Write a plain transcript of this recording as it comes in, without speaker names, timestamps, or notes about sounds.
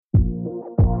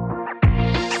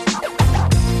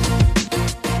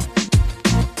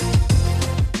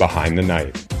Behind the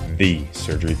Knife, the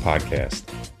surgery podcast.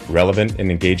 Relevant and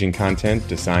engaging content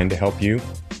designed to help you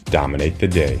dominate the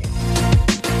day.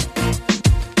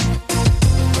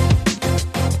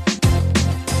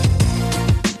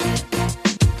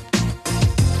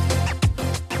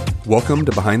 Welcome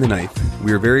to Behind the Knife.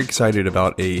 We are very excited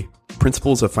about a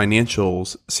Principles of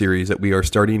Financials series that we are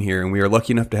starting here, and we are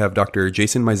lucky enough to have Dr.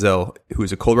 Jason Mizell, who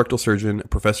is a colorectal surgeon, a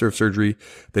professor of surgery,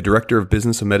 the director of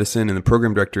business of medicine, and the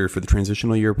program director for the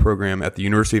transitional year program at the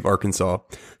University of Arkansas.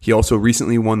 He also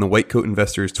recently won the White Coat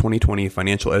Investors 2020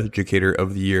 Financial Educator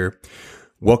of the Year.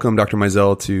 Welcome, Dr.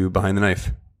 Mizell, to Behind the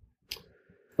Knife.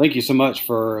 Thank you so much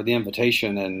for the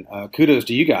invitation, and kudos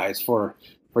to you guys for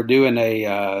doing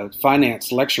a finance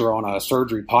lecture on a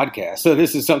surgery podcast. So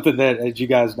this is something that, as you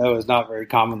guys know, is not very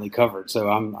commonly covered. So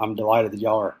I'm delighted that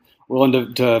y'all are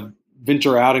willing to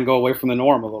venture out and go away from the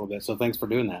norm a little bit. So thanks for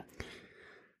doing that.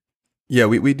 Yeah,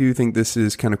 we do think this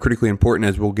is kind of critically important,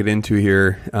 as we'll get into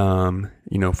here,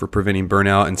 for preventing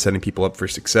burnout and setting people up for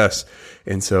success.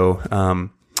 And so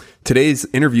today's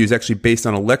interview is actually based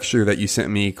on a lecture that you sent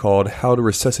me called How to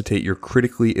Resuscitate Your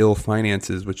Critically Ill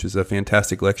Finances, which is a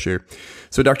fantastic lecture.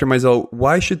 So Dr. Mizell,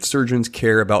 why should surgeons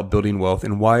care about building wealth,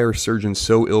 and why are surgeons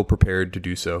so ill prepared to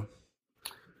do so?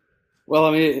 Well,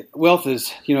 I mean, wealth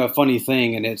is, a funny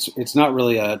thing, and it's not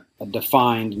really a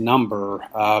defined number.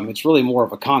 It's really more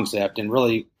of a concept, and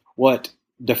really what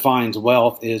defines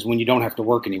wealth is when you don't have to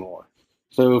work anymore.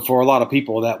 So for a lot of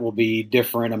people, that will be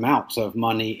different amounts of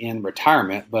money in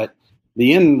retirement, but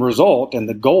the end result and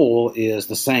the goal is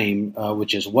the same,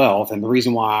 which is wealth. And the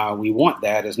reason why we want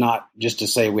that is not just to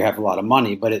say we have a lot of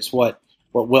money, but it's what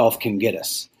wealth can get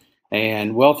us.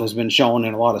 And wealth has been shown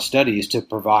in a lot of studies to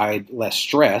provide less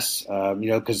stress,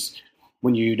 because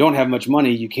when you don't have much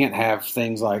money, you can't have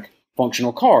things like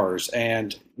functional cars,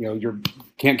 and you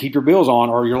can't keep your bills on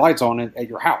or your lights on at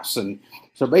your house. And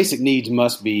so basic needs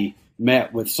must be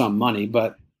met with some money,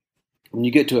 but when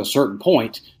you get to a certain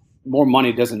point, more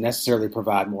money doesn't necessarily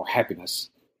provide more happiness.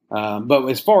 But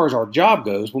as far as our job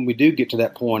goes, when we do get to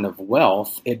that point of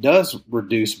wealth, it does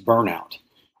reduce burnout.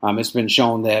 It's been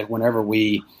shown that whenever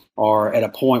we are at a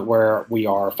point where we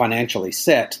are financially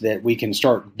set, that we can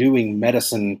start doing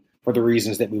medicine for the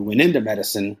reasons that we went into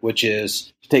medicine, which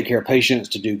is to take care of patients,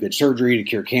 to do good surgery, to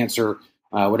cure cancer,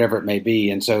 whatever it may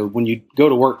be. And so when you go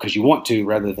to work because you want to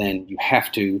rather than you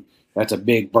have to, that's a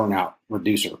big burnout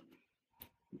reducer.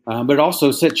 But it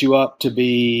also sets you up to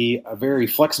be very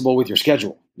flexible with your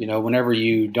schedule. Whenever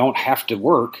you don't have to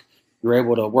work, you're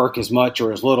able to work as much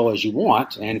or as little as you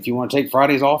want. And if you want to take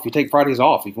Fridays off, you take Fridays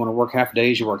off. If you want to work half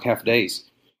days, you work half days.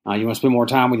 You want to spend more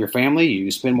time with your family, you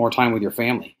spend more time with your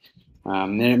family.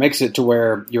 And it makes it to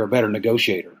where you're a better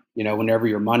negotiator. Whenever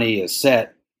your money is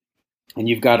set and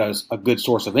you've got a good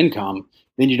source of income,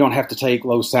 then you don't have to take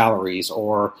low salaries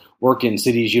or work in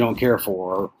cities you don't care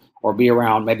for, or be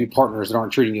around maybe partners that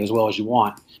aren't treating you as well as you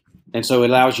want. And so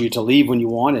it allows you to leave when you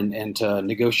want and to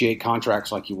negotiate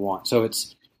contracts like you want. So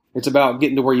it's about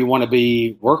getting to where you want to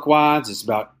be work-wise. It's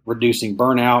about reducing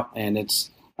burnout, and it's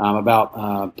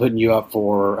about putting you up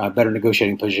for a better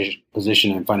negotiating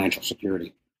position and financial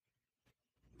security.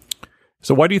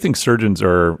 So why do you think surgeons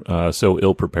are so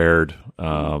ill-prepared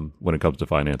when it comes to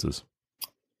finances?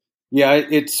 Yeah,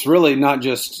 it's really not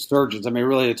just surgeons. I mean,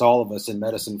 really, it's all of us in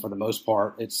medicine for the most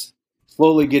part. It's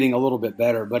slowly getting a little bit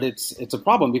better, but it's a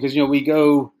problem because, we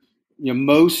go,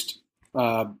 most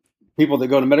people that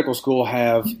go to medical school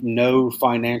have no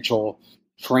financial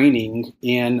training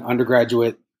in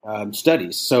undergraduate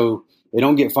studies. So they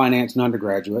don't get finance in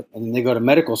undergraduate, and then they go to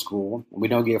medical school, and we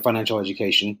don't get financial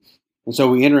education. And so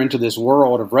we enter into this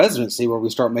world of residency where we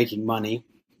start making money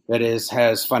that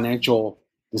has financial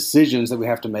decisions that we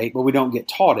have to make, but we don't get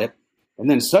taught it. And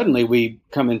then suddenly we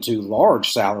come into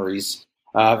large salaries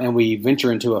and we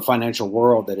venture into a financial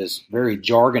world that is very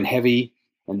jargon heavy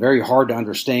and very hard to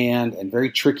understand and very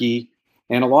tricky.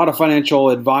 And a lot of financial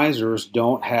advisors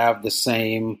don't have the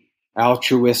same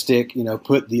altruistic,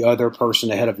 put the other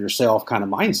person ahead of yourself kind of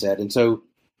mindset. And so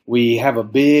we have a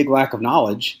big lack of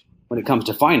knowledge when it comes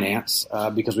to finance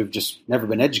because we've just never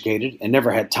been educated and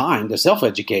never had time to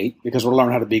self-educate because we're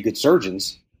learning how to be good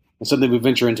surgeons. And suddenly we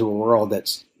venture into a world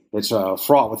that's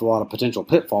fraught with a lot of potential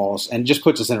pitfalls and just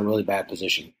puts us in a really bad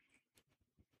position.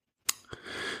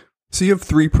 So you have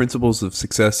 3 principles of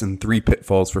success and 3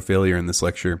 pitfalls for failure in this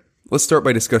lecture. Let's start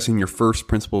by discussing your first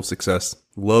principle of success: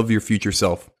 love your future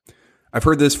self. I've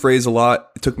heard this phrase a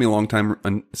lot. It took me a long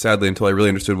time, sadly, until I really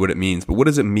understood what it means. But what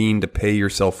does it mean to pay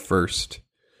yourself first?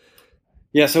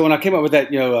 Yeah, so when I came up with that,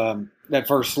 that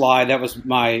first slide, that was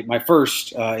my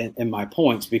first in my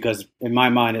points, because in my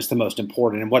mind it's the most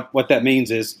important. And what that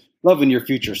means is loving your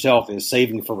future self is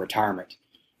saving for retirement.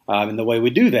 And the way we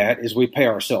do that is we pay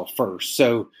ourselves first.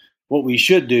 So what we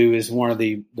should do is one of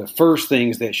the first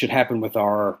things that should happen with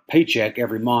our paycheck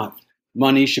every month,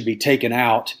 money should be taken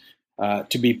out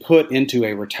to be put into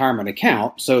a retirement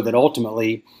account so that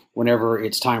ultimately, whenever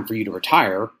it's time for you to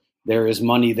retire, there is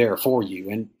money there for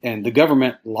you. And the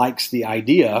government likes the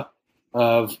idea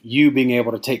of you being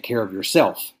able to take care of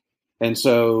yourself. And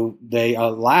so they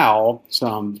allow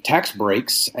some tax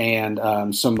breaks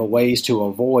and some ways to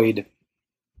avoid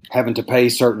having to pay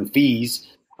certain fees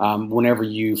whenever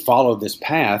you follow this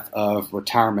path of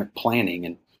retirement planning.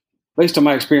 And based on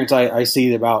my experience, I see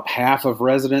that about half of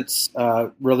residents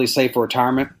really save for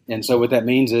retirement. And so what that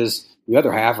means is the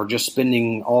other half are just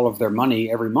spending all of their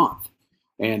money every month.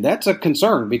 And that's a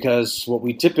concern because what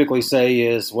we typically say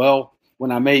is, well,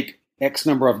 when I make X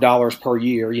number of dollars per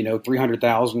year, $300,000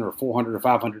 or $400 or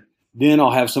 $500, then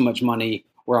I'll have so much money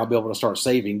where I'll be able to start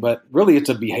saving. But really, it's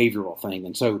a behavioral thing.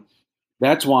 And so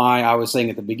that's why I was saying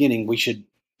at the beginning, we should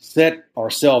set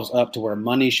ourselves up to where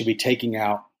money should be taken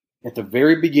out at the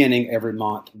very beginning every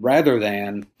month rather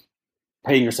than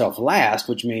paying yourself last,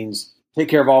 which means take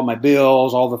care of all my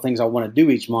bills, all the things I want to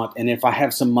do each month. And if I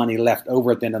have some money left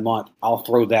over at the end of the month, I'll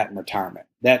throw that in retirement.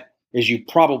 That, as you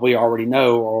probably already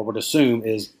know or would assume,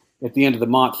 is at the end of the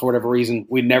month, for whatever reason,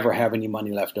 we never have any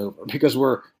money left over because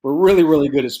we're really, really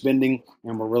good at spending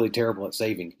and we're really terrible at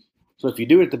saving. So if you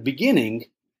do it at the beginning,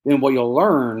 then what you'll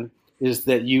learn is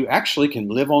that you actually can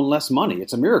live on less money.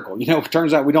 It's a miracle. It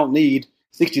turns out we don't need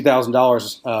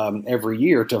 $60,000 every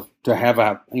year to have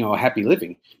a happy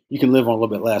living. You can live on a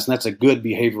little bit less, and that's a good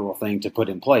behavioral thing to put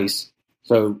in place.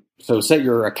 So set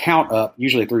your account up,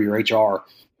 usually through your HR,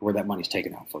 where that money's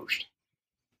taken out first.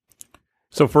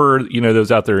 So for, those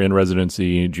out there in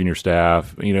residency, junior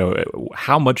staff,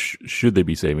 how much should they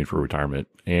be saving for retirement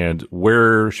and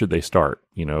where should they start?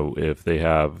 If they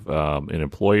have an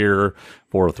employer,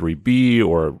 403B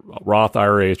or Roth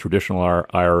IRAs, traditional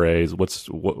IRAs,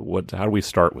 how do we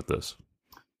start with this?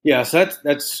 Yes,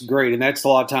 that's great. And that's a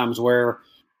lot of times where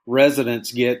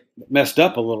residents get messed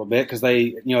up a little bit because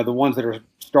they, the ones that are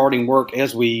starting work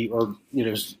as we are,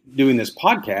 doing this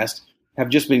podcast, have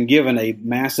just been given a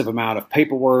massive amount of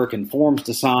paperwork and forms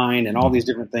to sign and all these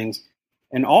different things.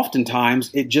 And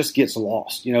oftentimes it just gets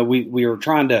lost. We are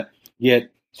trying to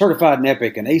get certified in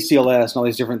Epic and ACLS and all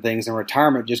these different things, and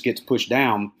retirement just gets pushed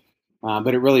down.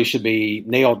 But it really should be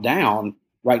nailed down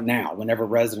right now whenever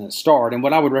residents start. And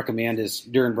what I would recommend is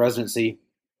during residency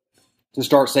to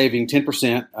start saving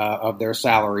 10% of their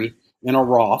salary in a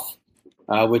Roth,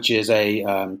 which is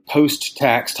a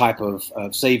post-tax type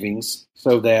of savings,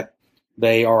 so that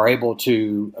they are able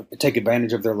to take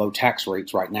advantage of their low tax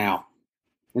rates right now.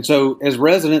 And so as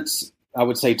residents, I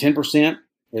would say 10%.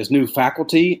 As new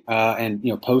faculty and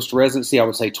post-residency, I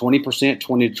would say 20%,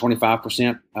 20 to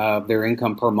 25% of their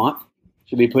income per month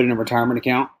should be put in a retirement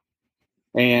account.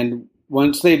 And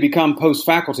once they become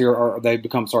post-faculty or they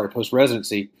become,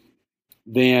 post-residency,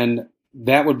 then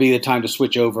that would be the time to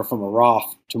switch over from a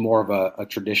Roth to more of a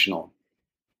traditional.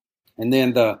 And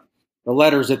then the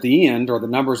letters at the end or the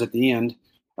numbers at the end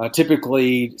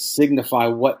typically signify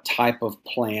what type of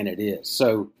plan it is.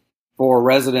 So for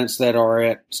residents that are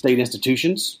at state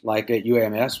institutions, like at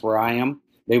UAMS where I am,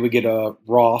 they would get a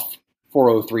Roth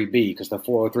 403B because the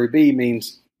 403B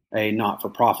means a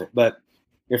not-for-profit. But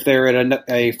if they're at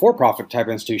a for-profit type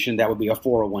institution, that would be a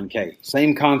 401k.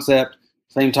 Same concept,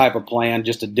 same type of plan,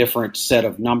 just a different set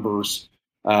of numbers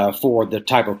for the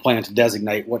type of plan to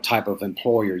designate what type of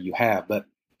employer you have. But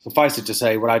suffice it to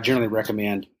say, what I generally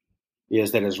recommend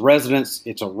is that as residents,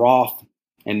 it's a Roth,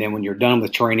 and then when you're done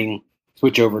with training,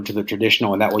 switch over to the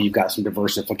traditional, and that way you've got some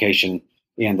diversification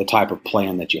in the type of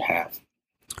plan that you have.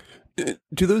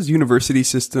 Do those university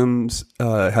systems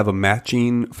have a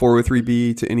matching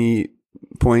 403B to any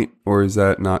point, or is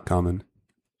that not common?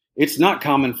 It's not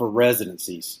common for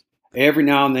residencies. Every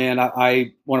now and then,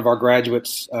 one of our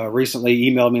graduates recently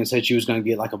emailed me and said she was going to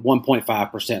get like a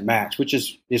 1.5% match, which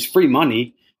is free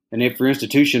money. And if your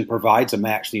institution provides a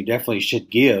match, then you definitely should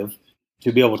give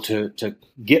to be able to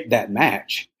get that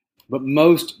match. But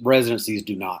most residencies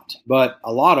do not. But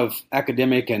a lot of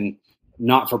academic and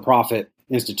not-for-profit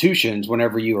institutions,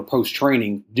 whenever you are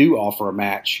post-training, do offer a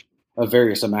match of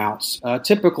various amounts.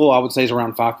 Typical, I would say, is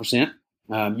around 5%.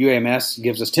 UAMS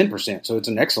gives us 10%, so it's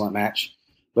an excellent match.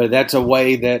 But that's a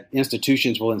way that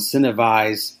institutions will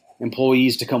incentivize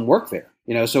employees to come work there.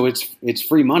 So it's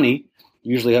free money,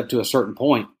 usually up to a certain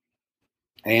point.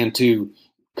 And to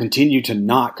continue to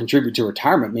not contribute to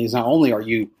retirement means not only are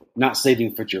you not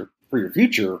saving for your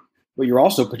future, but you're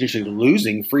also potentially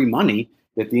losing free money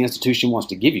that the institution wants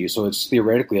to give you. So it's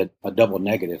theoretically a double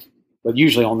negative, but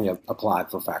usually only applied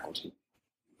for faculty.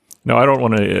 No, I don't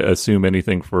want to assume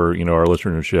anything for, our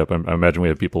listenership. I imagine we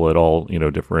have people at all,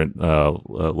 different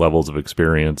levels of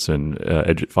experience and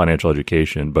financial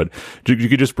education. But you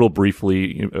could just real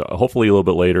briefly, hopefully a little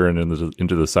bit later and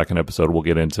into the second episode, we'll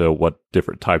get into what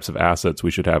different types of assets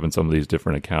we should have in some of these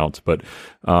different accounts. But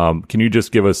can you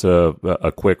just give us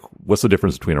a quick, what's the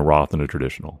difference between a Roth and a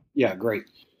traditional? Yeah, great.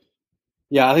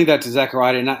 Yeah, I think that's exactly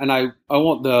right. And I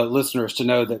want the listeners to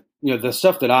know that, the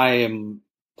stuff that I am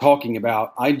talking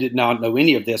about, I did not know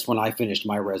any of this when I finished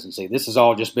my residency. This has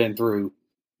all just been through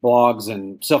blogs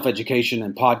and self-education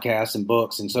and podcasts and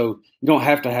books. And so you don't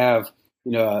have to have,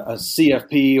 a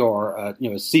CFP or a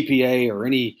CPA or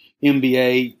any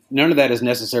MBA. None of that is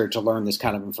necessary to learn this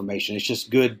kind of information. It's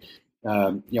just good,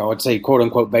 I'd say quote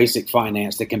unquote basic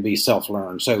finance that can be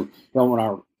self-learned. So I don't want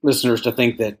our listeners to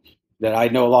think that I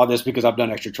know a lot of this because I've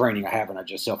done extra training. I haven't. I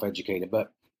just self-educated.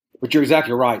 But you're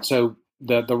exactly right. So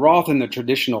the Roth and the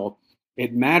traditional,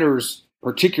 it matters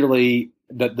particularly.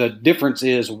 The difference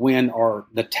is when are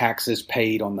the taxes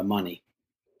paid on the money.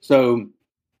 So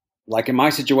like in my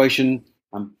situation,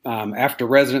 I'm after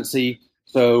residency.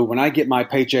 So when I get my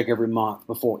paycheck every month,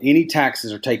 before any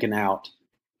taxes are taken out,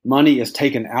 money is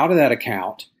taken out of that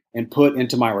account and put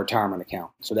into my retirement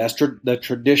account. So that's the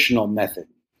traditional method.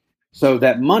 So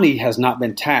that money has not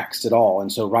been taxed at all.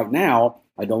 And so right now,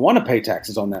 I don't want to pay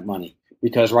taxes on that money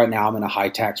because right now I'm in a high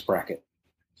tax bracket.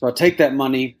 So I take that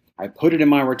money, I put it in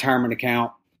my retirement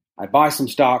account, I buy some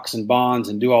stocks and bonds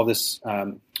and do all this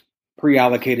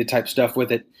pre-allocated type stuff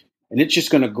with it. And it's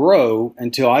just going to grow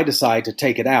until I decide to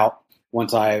take it out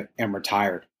once I am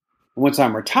retired. And once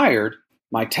I'm retired,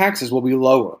 my taxes will be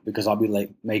lower because I'll be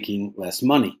making less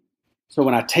money. So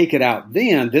when I take it out,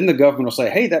 then the government will say,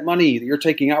 hey, that money that you're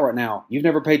taking out right now, you've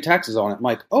never paid taxes on it. I'm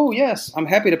like, oh, yes, I'm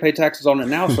happy to pay taxes on it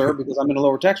now, sir, because I'm in a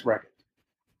lower tax bracket.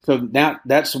 So now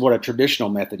that's what a traditional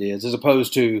method is, as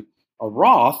opposed to a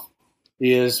Roth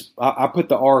is, I put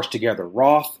the R's together.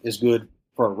 Roth is good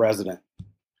for a resident.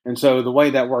 And so the way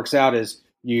that works out is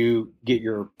you get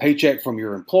your paycheck from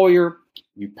your employer,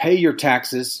 you pay your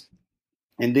taxes,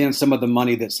 and then some of the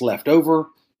money that's left over,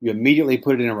 you immediately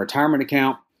put it in a retirement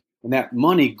account. And that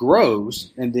money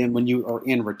grows, and then when you are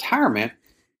in retirement,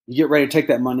 you get ready to take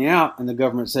that money out, and the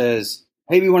government says,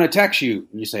 hey, we want to tax you.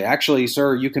 And you say, actually,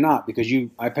 sir, you cannot because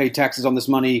I paid taxes on this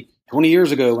money 20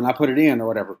 years ago when I put it in or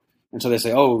whatever. And so they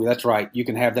say, oh, that's right, you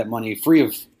can have that money free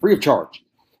of charge.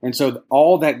 And so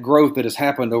all that growth that has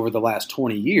happened over the last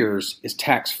 20 years is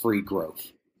tax-free growth.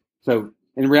 So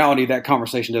in reality, that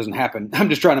conversation doesn't happen. I'm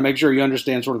just trying to make sure you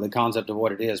understand sort of the concept of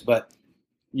what it is. But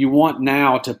you want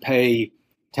now to pay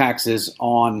taxes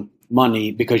on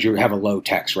money because you have a low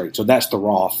tax rate. So that's the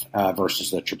Roth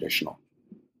versus the traditional.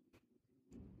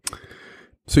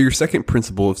 So your second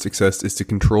principle of success is to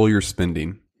control your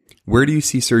spending. Where do you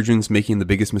see surgeons making the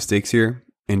biggest mistakes here?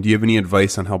 And do you have any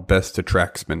advice on how best to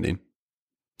track spending?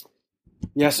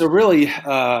 Yeah, so really,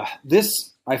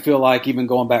 this, I feel like, even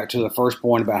going back to the first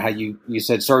point about how you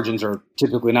said surgeons are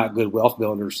typically not good wealth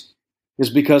builders, is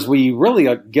because we really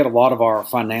get a lot of our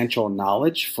financial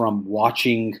knowledge from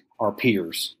watching our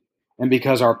peers. And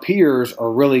because our peers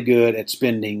are really good at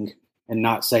spending and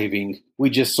not saving, we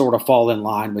just sort of fall in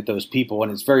line with those people.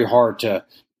 And it's very hard to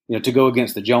go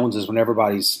against the Joneses when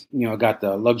everybody's, got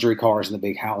the luxury cars and the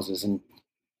big houses. And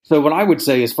so what I would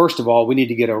say is, first of all, we need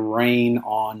to get a rein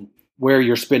on where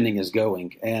your spending is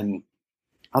going. And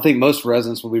I think most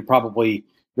residents will be probably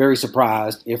very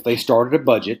surprised if they started a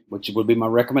budget, which would be my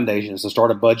recommendation, is to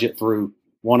start a budget through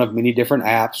one of many different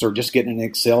apps or just getting an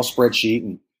Excel spreadsheet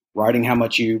and writing how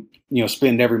much you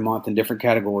spend every month in different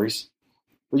categories.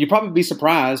 But you'd probably be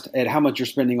surprised at how much you're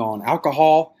spending on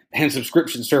alcohol and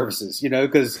subscription services,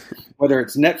 because whether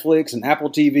it's Netflix and Apple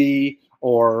TV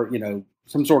or,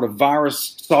 some sort of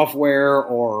virus software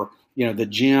or, the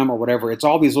gym or whatever, it's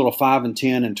all these little $5 and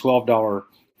 $10 and $12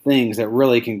 things that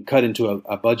really can cut into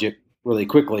a budget really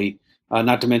quickly,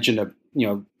 not to mention a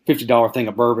 $50 thing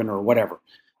of bourbon or whatever.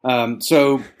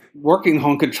 So working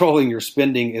on controlling your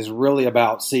spending is really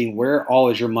about seeing where all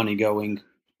is your money going,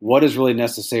 what is really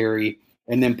necessary,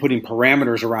 and then putting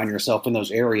parameters around yourself in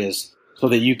those areas so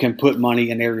that you can put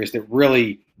money in areas that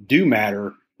really do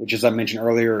matter, which, as I mentioned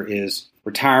earlier, is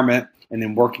retirement, and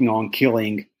then working on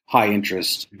killing high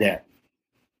interest debt.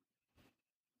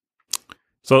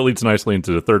 So it leads nicely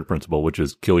into the third principle, which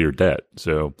is kill your debt.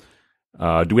 So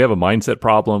do we have a mindset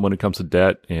problem when it comes to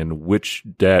debt, and which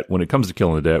debt, when it comes to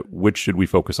killing the debt, which should we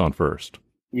focus on first?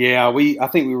 Yeah, I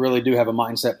think we really do have a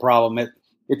mindset problem.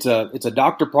 it's a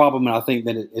doctor problem, and I think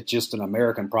that it's just an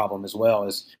American problem as well.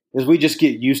 Is we just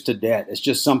get used to debt. It's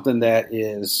just something that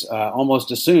is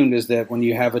almost assumed, is that when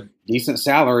you have a decent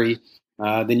salary,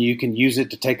 then you can use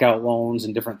it to take out loans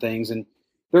and different things. And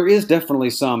there is definitely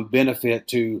some benefit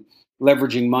to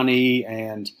leveraging money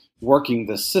and working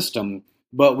the system,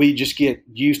 but we just get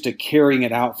used to carrying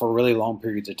it out for really long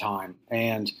periods of time.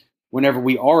 And whenever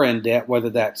we are in debt, whether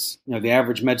that's, the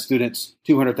average med student's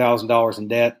 $200,000 in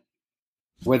debt,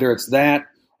 whether it's that,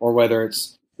 or whether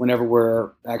it's whenever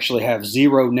we're actually have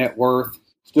zero net worth,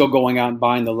 still going out and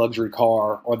buying the luxury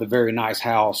car or the very nice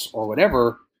house or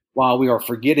whatever, while we are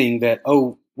forgetting that,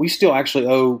 we still actually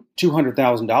owe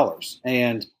 $200,000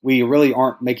 and we really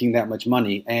aren't making that much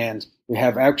money, and we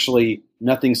have actually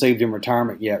nothing saved in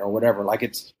retirement yet or whatever.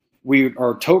 We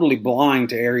are totally blind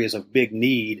to areas of big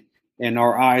need, and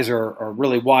our eyes are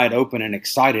really wide open and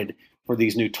excited for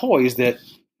these new toys that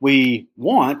we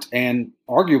want and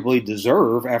arguably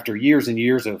deserve after years and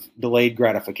years of delayed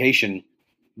gratification,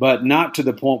 but not to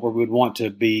the point where we would want to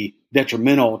be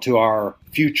detrimental to our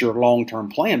future long-term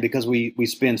plan because we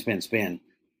spend.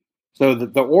 So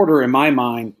the order in my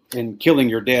mind in killing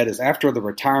your debt is, after the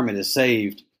retirement is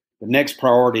saved, the next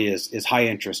priority is high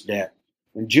interest debt.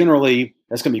 And generally,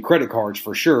 that's going to be credit cards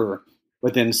for sure.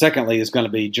 But then secondly, it's going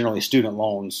to be generally student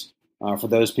loans for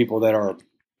those people that are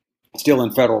still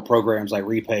in federal programs like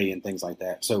Repay and things like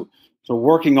that. So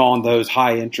working on those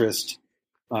high interest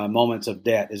moments of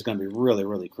debt is going to be really,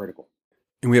 really critical.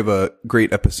 And we have a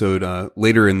great episode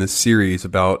later in this series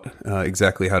about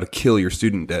exactly how to kill your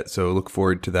student debt. So look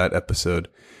forward to that episode.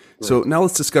 Great. So now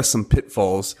let's discuss some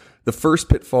pitfalls. The first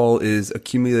pitfall is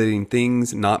accumulating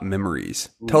things, not memories.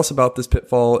 Tell us about this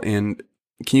pitfall, and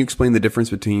can you explain the difference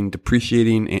between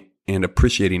depreciating and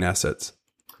appreciating assets?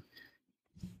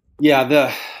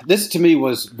 Yeah, this to me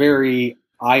was very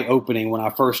eye-opening when I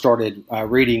first started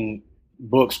reading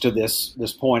books to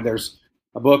this point. There's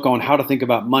a book on how to think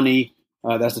about money.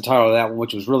 That's the title of that one,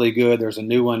 which was really good. There's a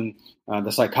new one,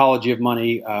 The Psychology of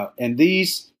Money. And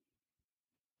these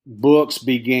books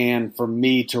began for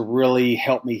me to really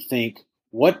help me think,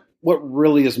 what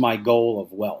really is my goal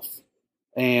of wealth?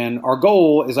 And our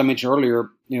goal, as I mentioned earlier,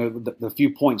 the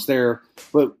few points there,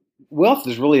 but wealth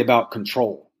is really about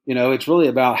control. It's really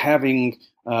about having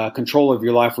control of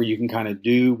your life where you can kind of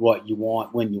do what you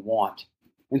want when you want.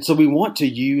 And so we want to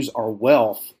use our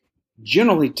wealth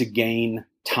generally to gain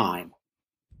time,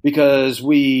 because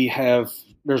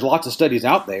there's lots of studies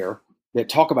out there that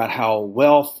talk about how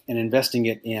wealth and investing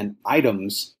it in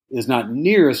items is not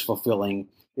near as fulfilling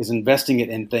as investing it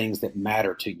in things that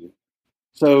matter to you.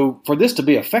 So for this to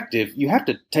be effective, you have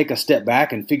to take a step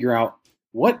back and figure out,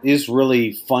 what is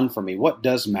really fun for me? What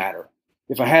does matter?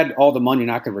 If I had all the money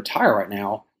and I could retire right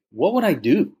now, what would I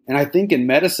do? And I think in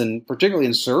medicine, particularly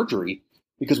in surgery,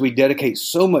 because we dedicate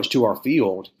so much to our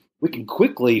field, we can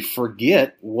quickly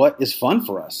forget what is fun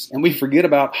for us. And we forget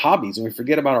about hobbies, and we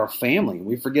forget about our family, and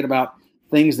we forget about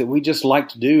things that we just like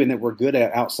to do and that we're good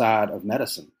at outside of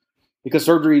medicine. Because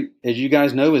surgery, as you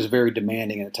guys know, is very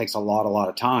demanding and it takes a lot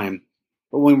of time.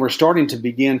 But when we're starting to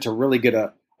begin to really get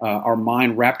our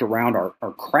mind wrapped around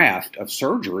our craft of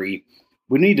surgery,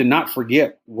 we need to not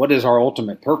forget what is our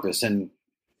ultimate purpose. And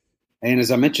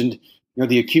as I mentioned,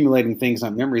 the accumulating things,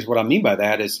 not memories. What I mean by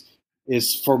that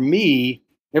is for me,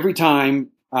 every time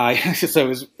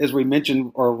as we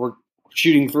mentioned, or we're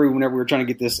shooting through whenever we were trying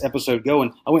to get this episode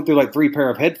going, I went through like 3 pair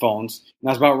of headphones, and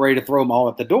I was about ready to throw them all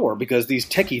at the door because these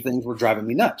techie things were driving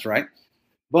me nuts, right?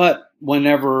 But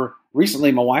whenever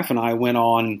recently my wife and I went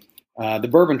on the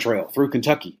Bourbon Trail through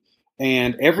Kentucky,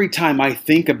 and every time I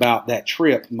think about that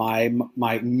trip, my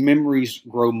memories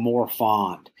grow more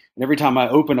fond. And every time I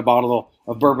open a bottle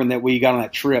of bourbon that we got on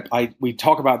that trip, we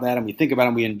talk about that and we think about it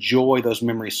and we enjoy those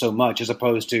memories so much, as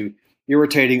opposed to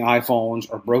irritating iPhones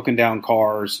or broken down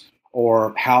cars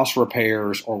or house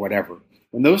repairs or whatever.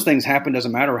 When those things happen,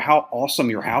 doesn't matter how awesome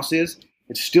your house is,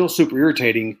 it's still super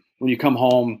irritating when you come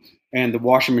home and the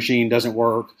washing machine doesn't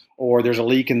work or there's a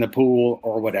leak in the pool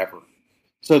or whatever.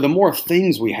 So the more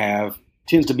things we have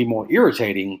tends to be more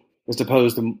irritating, as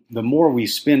opposed to the more we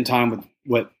spend time with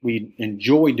what we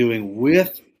enjoy doing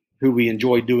with who we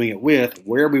enjoy doing it with,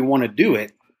 where we want to do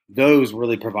it. Those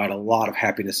really provide a lot of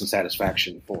happiness and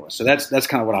satisfaction for us. So that's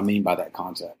kind of what I mean by that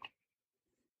concept.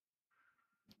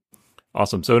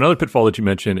 Awesome. So another pitfall that you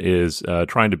mentioned is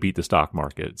trying to beat the stock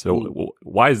market. So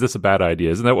why is this a bad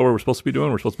idea? Isn't that what we're supposed to be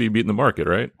doing? We're supposed to be beating the market,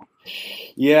 right?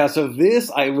 Yeah. So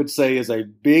this, I would say, is a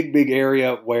big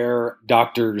area where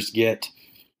doctors get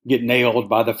nailed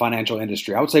by the financial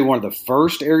industry. I would say one of the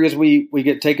first areas we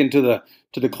get taken to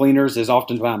the cleaners is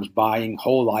oftentimes buying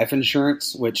whole life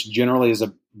insurance, which generally is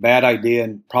bad idea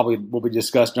and probably will be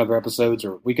discussed in other episodes,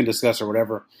 or we can discuss or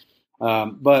whatever.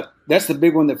 But that's the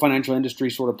big one that financial industry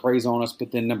sort of preys on us.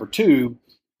 But then number two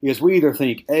is we either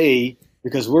think, A,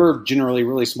 because we're generally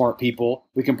really smart people,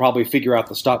 we can probably figure out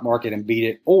the stock market and beat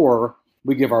it, or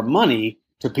we give our money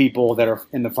to people that are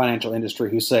in the financial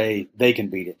industry who say they can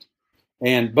beat it.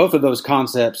 And both of those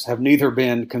concepts have neither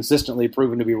been consistently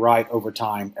proven to be right over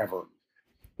time ever.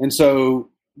 And so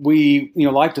we,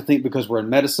 like to think because we're in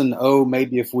medicine,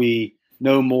 maybe if we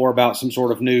know more about some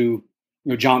sort of new,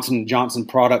 Johnson & Johnson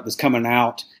product that's coming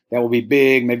out that will be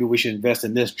big, maybe we should invest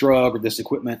in this drug or this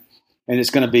equipment, and it's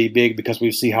going to be big because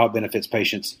we see how it benefits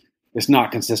patients. It's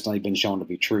not consistently been shown to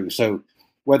be true. So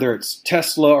whether it's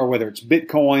Tesla or whether it's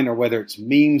Bitcoin or whether it's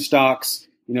meme stocks,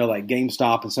 like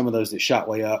GameStop and some of those that shot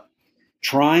way up,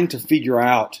 trying to figure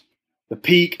out the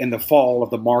peak and the fall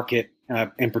of the market,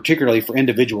 and particularly for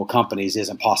individual companies, is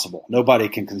impossible. Nobody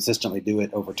can consistently do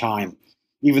it over time.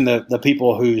 Even the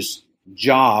people whose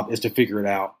job is to figure it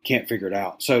out can't figure it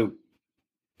out. So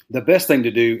the best thing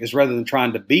to do is, rather than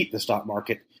trying to beat the stock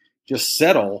market, just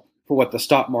settle for what the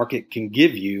stock market can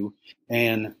give you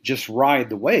and just ride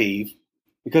the wave,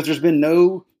 because there's been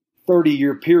no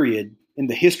 30-year period in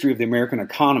the history of the American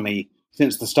economy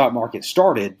since the stock market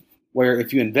started where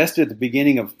if you invested at the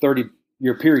beginning of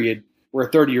 30-year period, where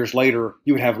 30 years later,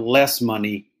 you would have less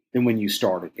money than when you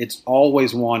started. It's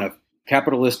always one of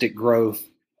capitalistic growth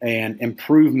and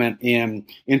improvement in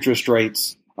interest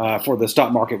rates for the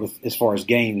stock market as far as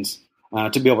gains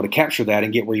to be able to capture that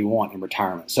and get where you want in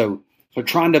retirement. So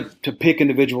trying to pick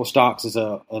individual stocks is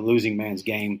a losing man's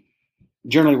game.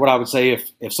 Generally, what I would say,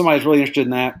 if somebody's really interested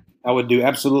in that, I would do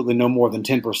absolutely no more than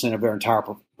 10% of their entire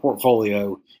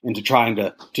portfolio into trying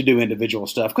to do individual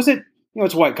stuff, because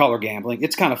it's white collar gambling.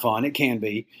 It's kind of fun. It can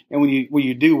be, and when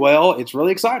you do well, it's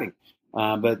really exciting.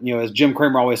 But as Jim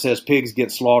Cramer always says, pigs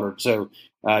get slaughtered. So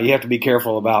you have to be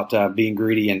careful about being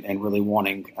greedy and really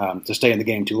wanting to stay in the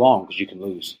game too long, because you can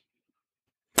lose.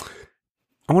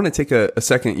 I want to take a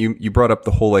second. You brought up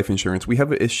the whole life insurance. We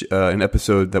have an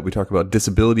episode that we talk about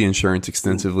disability insurance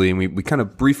extensively, and we kind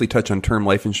of briefly touch on term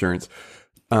life insurance.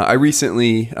 I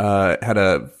recently had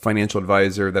a financial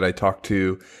advisor that I talked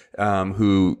to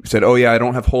who said, "Oh yeah, I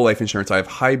don't have whole life insurance. I have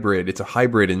hybrid. It's a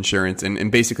hybrid insurance."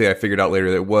 And basically, I figured out later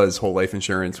that it was whole life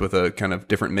insurance with a kind of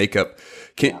different makeup.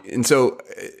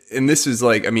 And this is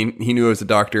like, he knew I was a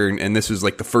doctor, and this was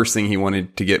like the first thing he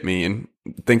wanted to get me. And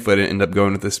thankfully, I didn't end up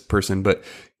going with this person. But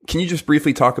can you just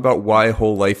briefly talk about why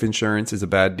whole life insurance is a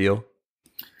bad deal?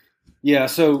 Yeah.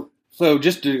 So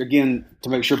just to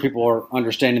make sure people are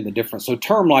understanding the difference. So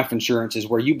term life insurance is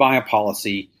where you buy a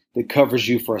policy that covers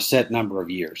you for a set number of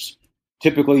years,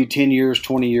 typically 10 years,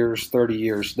 20 years, 30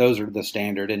 years. Those are the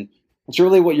standard. And it's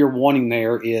really what you're wanting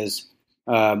there is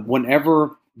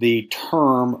whenever the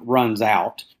term runs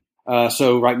out.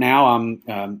 So right now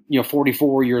I'm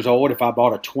 44 years old. If I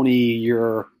bought a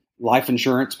 20-year life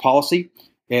insurance policy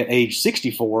at age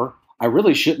 64, I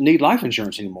really shouldn't need life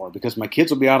insurance anymore, because my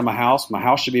kids will be out of my house. My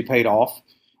house should be paid off.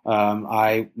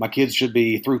 My kids should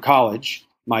be through college.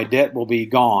 My debt will be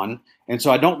gone. And so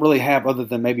I don't really have, other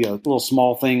than maybe a little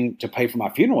small thing to pay for my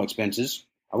funeral expenses,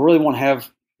 I really want to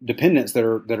have dependents that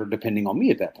are depending on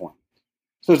me at that point.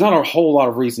 So there's not a whole lot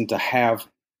of reason to have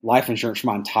life insurance for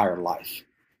my entire life.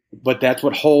 But that's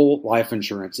what whole life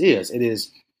insurance is. It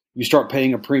is, you start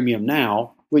paying a premium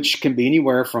now, which can be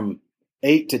anywhere from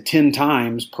 8 to 10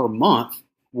 times per month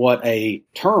what a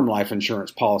term life insurance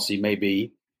policy may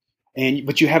be,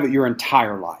 but you have it your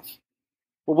entire life.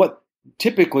 Well, what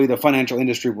typically the financial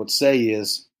industry would say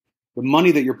is the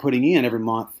money that you're putting in every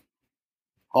month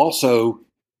also,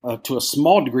 to a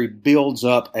small degree, builds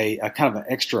up a kind of an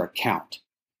extra account.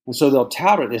 And so they'll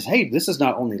tout it as, hey, this is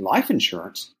not only life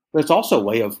insurance, but it's also a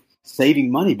way of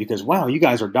saving money, because, wow, you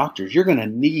guys are doctors. You're going to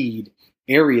need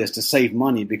areas to save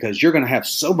money because you're going to have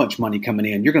so much money coming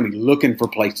in. You're going to be looking for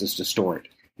places to store it.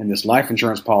 And this life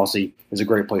insurance policy is a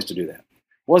great place to do that.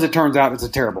 Well, as it turns out, it's a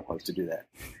terrible place to do that,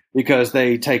 because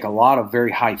they take a lot of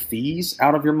very high fees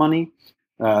out of your money.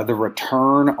 The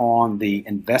return on the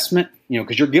investment,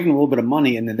 because you're giving a little bit of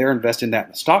money and then they're investing that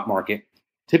in the stock market,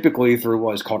 typically through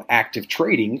what is called active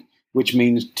trading, which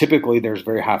means typically there's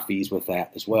very high fees with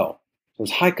that as well. So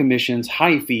there's high commissions,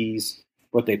 high fees.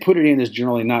 What they put it in is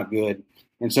generally not good.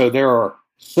 And so there are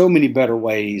so many better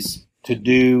ways to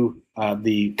do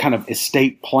the kind of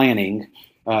estate planning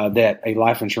that a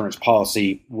life insurance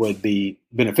policy would be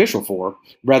beneficial for,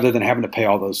 rather than having to pay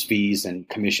all those fees and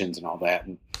commissions and all that.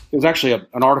 And it was actually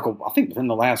an article, I think within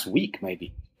the last week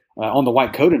maybe, on the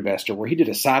White Coat Investor, where he did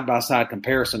a side-by-side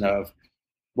comparison of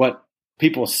what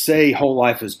people say whole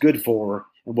life is good for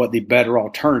and what the better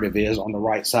alternative is on the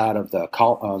right side of the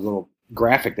little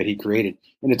graphic that he created.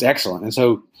 And it's excellent. And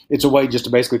so it's a way just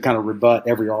to basically kind of rebut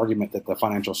every argument that the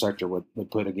financial sector would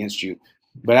put against you.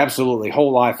 But absolutely,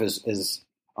 whole life is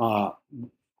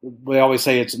we always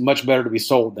say it's much better to be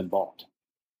sold than bought.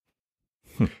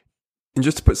 And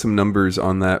just to put some numbers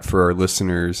on that for our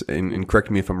listeners, and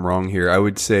correct me if I'm wrong here, I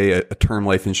would say a term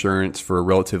life insurance for a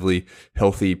relatively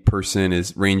healthy person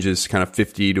ranges kind of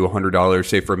 $50 to $100,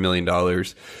 say for $1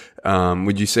 million.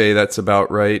 Would you say that's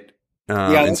about right?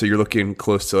 Yeah. And so you're looking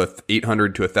close to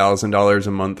 $800 to $1,000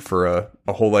 a month for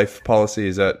a whole life policy.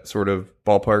 Is that sort of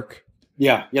ballpark?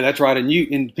 Yeah, that's right.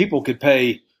 And people could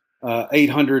pay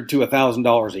 $800 to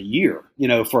 $1,000 a year,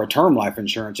 for a term life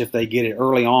insurance if they get it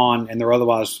early on and they're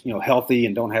otherwise, healthy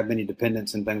and don't have many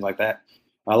dependents and things like that.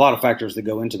 A lot of factors that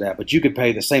go into that, but you could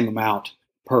pay the same amount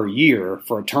per year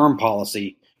for a term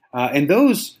policy. And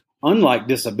those, unlike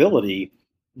disability,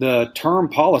 the term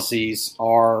policies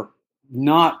are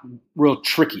not real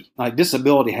tricky. Like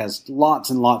disability has lots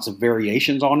and lots of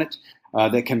variations on it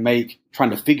that can make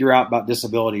trying to figure out about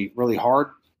disability really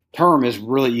hard. Term is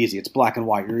really easy. It's black and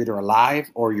white. You're either alive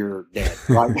or you're dead,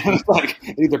 right? It's like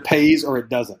it either pays or it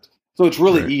doesn't. So it's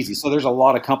really easy. So there's a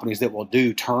lot of companies that will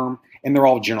do term, and they're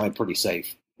all generally pretty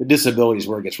safe. The disability is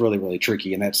where it gets really, really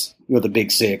tricky, and that's the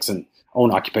big six and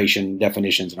own occupation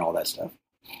definitions and all that stuff.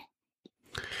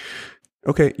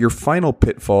 Okay, your final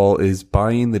pitfall is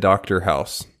buying the doctor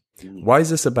house. Why is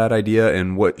this a bad idea,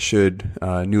 and what should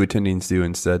new attendings do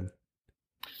instead?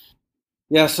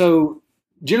 Yeah, so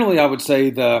generally I would say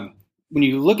when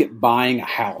you look at buying a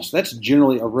house, that's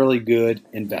generally a really good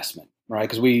investment, right?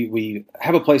 Because we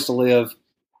have a place to live.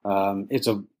 It's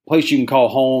a place you can call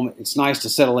home. It's nice to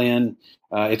settle in.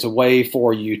 It's a way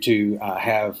for you to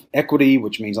have equity,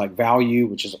 which means like value,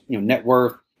 which is net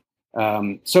worth.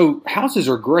 So houses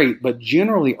are great, but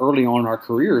generally early on in our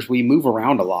careers, we move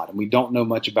around a lot and we don't know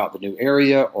much about the new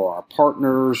area or our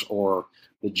partners or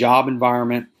the job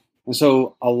environment. And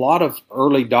so a lot of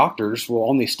early doctors will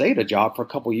only stay at a job for a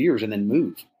couple of years and then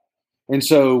move. And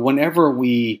so whenever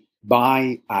we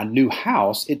buy a new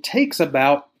house, it takes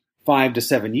about 5 to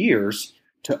 7 years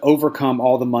to overcome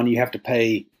all the money you have to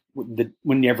pay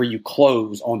whenever you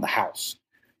close on the house.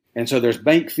 And so there's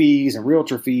bank fees and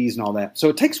realtor fees and all that. So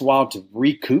it takes a while to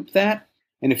recoup that.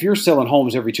 And if you're selling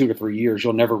homes every 2 to 3 years,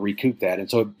 you'll never recoup that. And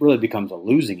so it really becomes a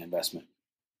losing investment.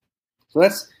 So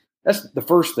that's the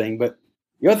first thing. But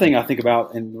the other thing I think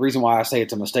about, and the reason why I say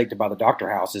it's a mistake to buy the doctor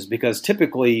house, is because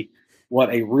typically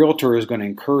what a realtor is going to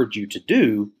encourage you to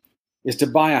do is to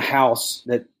buy a house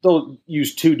that they'll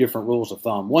use 2 different rules of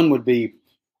thumb. One would be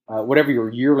whatever your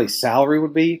yearly salary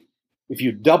would be. If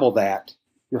you double that,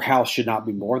 your house should not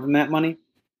be more than that money.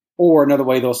 Or another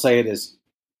way they'll say it is,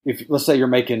 if let's say you're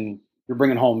bringing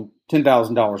home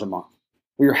 $10,000 a month,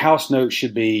 well, your house note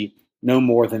should be no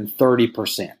more than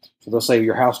 30%. So they'll say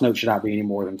your house note should not be any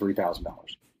more than $3,000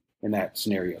 in that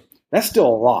scenario. That's still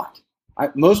a lot.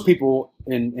 Most people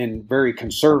in very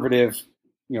conservative,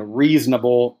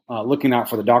 reasonable, looking out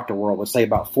for the doctor world would say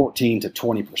about 14 to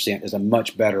 20% is a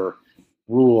much better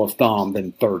rule of thumb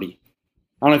than 30.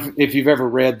 I don't know if you've ever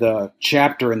read the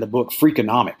chapter in the book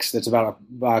Freakonomics. That's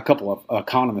by a couple of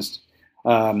economists.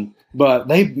 But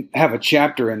they have a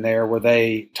chapter in there where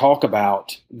they talk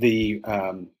about the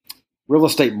real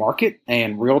estate market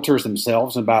and realtors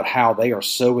themselves, about how they are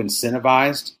so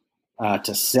incentivized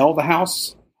to sell the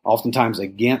house, oftentimes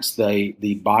against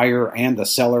the buyer and the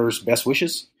seller's best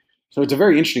wishes. So it's a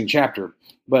very interesting chapter.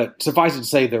 But suffice it to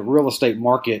say, the real estate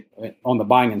market on the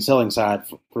buying and selling side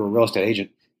for a real estate agent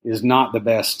is not the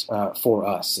best for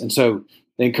us. And so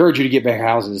they encourage you to get back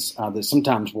houses that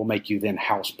sometimes will make you then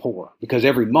house poor, because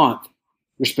every month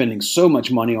you're spending so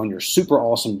much money on your super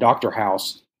awesome doctor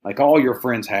house, like all your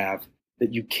friends have,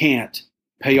 that you can't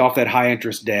pay off that high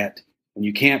interest debt, and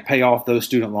you can't pay off those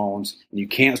student loans, and you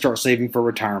can't start saving for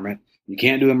retirement. You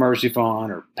can't do emergency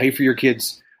fund or pay for your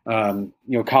kids'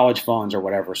 college funds or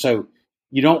whatever. So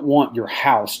you don't want your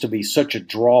house to be such a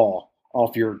draw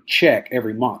off your check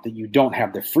every month that you don't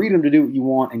have the freedom to do what you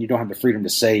want, and you don't have the freedom to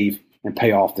save and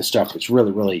pay off the stuff that's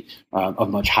really, really of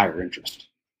much higher interest.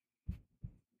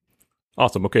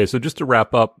 Awesome. Okay, so just to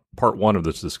wrap up part 1 of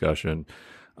this discussion,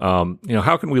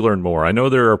 how can we learn more? I know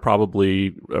there are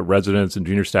probably residents and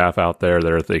junior staff out there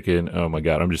that are thinking, "Oh my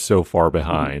God, I'm just so far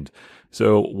behind."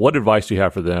 So, what advice do you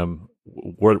have for them?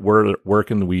 Where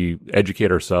can we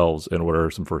educate ourselves, and what are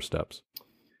some first steps?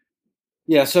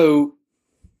 Yeah, so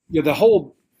the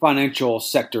whole financial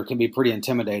sector can be pretty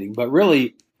intimidating, but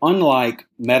really, unlike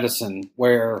medicine,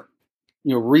 where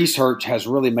research has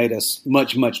really made us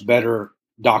much, much better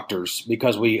doctors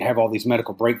because we have all these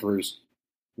medical breakthroughs,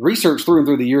 research through and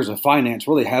through the years of finance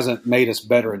really hasn't made us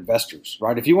better investors,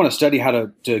 right? If you want to study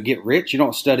how to get rich, you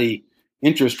don't study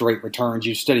interest rate returns,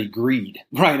 you study greed,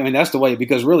 right? I mean, that's the way,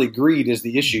 because really greed is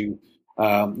the issue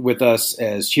with us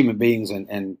as human beings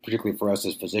and particularly for us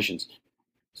as physicians.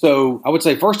 So I would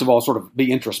say, first of all, sort of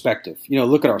be introspective,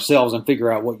 look at ourselves and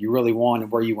figure out what you really want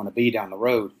and where you want to be down the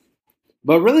road.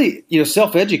 But really,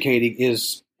 self-educating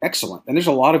is excellent. And there's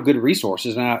a lot of good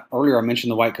resources. And earlier I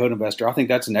mentioned the White Coat Investor. I think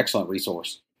that's an excellent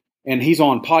resource. And he's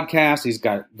on podcasts. He's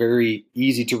got very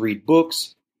easy to read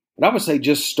books. And I would say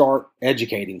just start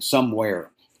educating somewhere,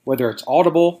 whether it's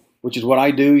Audible, which is what I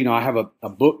do. I have a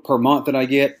book per month that I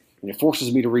get, and it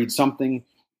forces me to read something.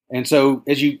 And so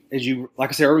as you, like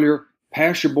I said earlier,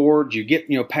 pass your boards, you get,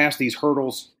 past these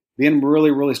hurdles, then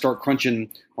really start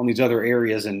crunching on these other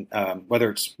areas. And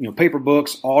whether it's, paper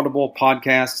books, Audible,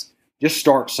 podcasts, just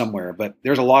start somewhere. But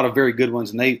there's a lot of very good ones,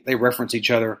 and they reference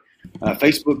each other.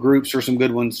 Facebook groups are some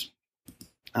good ones.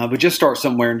 But just start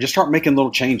somewhere and just start making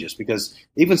little changes, because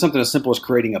even something as simple as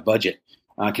creating a budget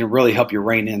can really help you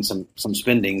rein in some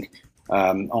spending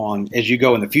on as you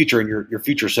go in the future, and your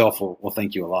future self will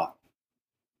thank you a lot.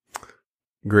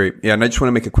 Great. Yeah. And I just want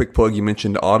to make a quick plug. You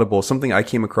mentioned Audible. Something I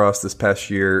came across this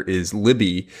past year is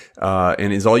Libby,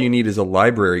 and all you need is a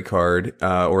library card,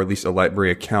 or at least a library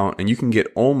account. And you can get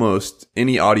almost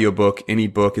any audiobook, any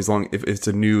book, as long if it's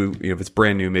a new, if it's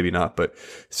brand new, maybe not. But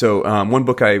so, one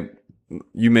book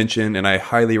you mentioned, and I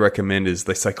highly recommend, is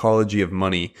The Psychology of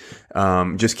Money.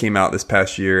 Just came out this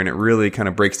past year, and it really kind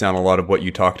of breaks down a lot of what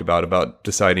you talked about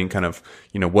deciding kind of,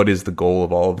 what is the goal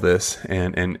of all of this,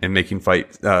 and making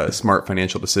smart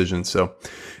financial decisions. So,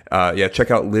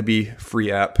 check out Libby, free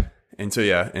app. And so,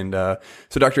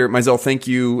 so Dr. Mizell, thank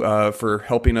you for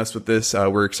helping us with this.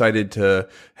 We're excited to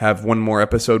have one more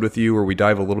episode with you where we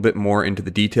dive a little bit more into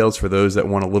the details for those that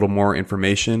want a little more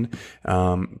information.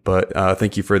 But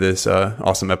thank you for this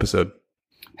awesome episode.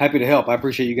 Happy to help. I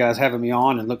appreciate you guys having me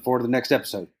on, and look forward to the next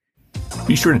episode.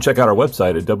 Be sure to check out our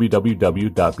website at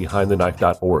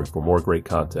www.behindtheknife.org for more great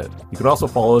content. You can also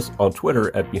follow us on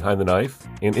Twitter at Behind the Knife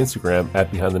and Instagram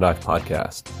at Behind the Knife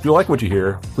Podcast. If you like what you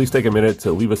hear, please take a minute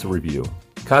to leave us a review.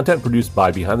 Content produced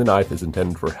by Behind the Knife is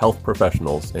intended for health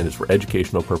professionals and is for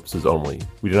educational purposes only.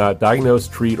 We do not diagnose,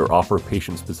 treat, or offer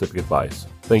patient-specific advice.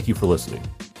 Thank you for listening.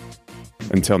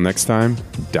 Until next time,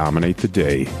 dominate the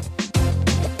day.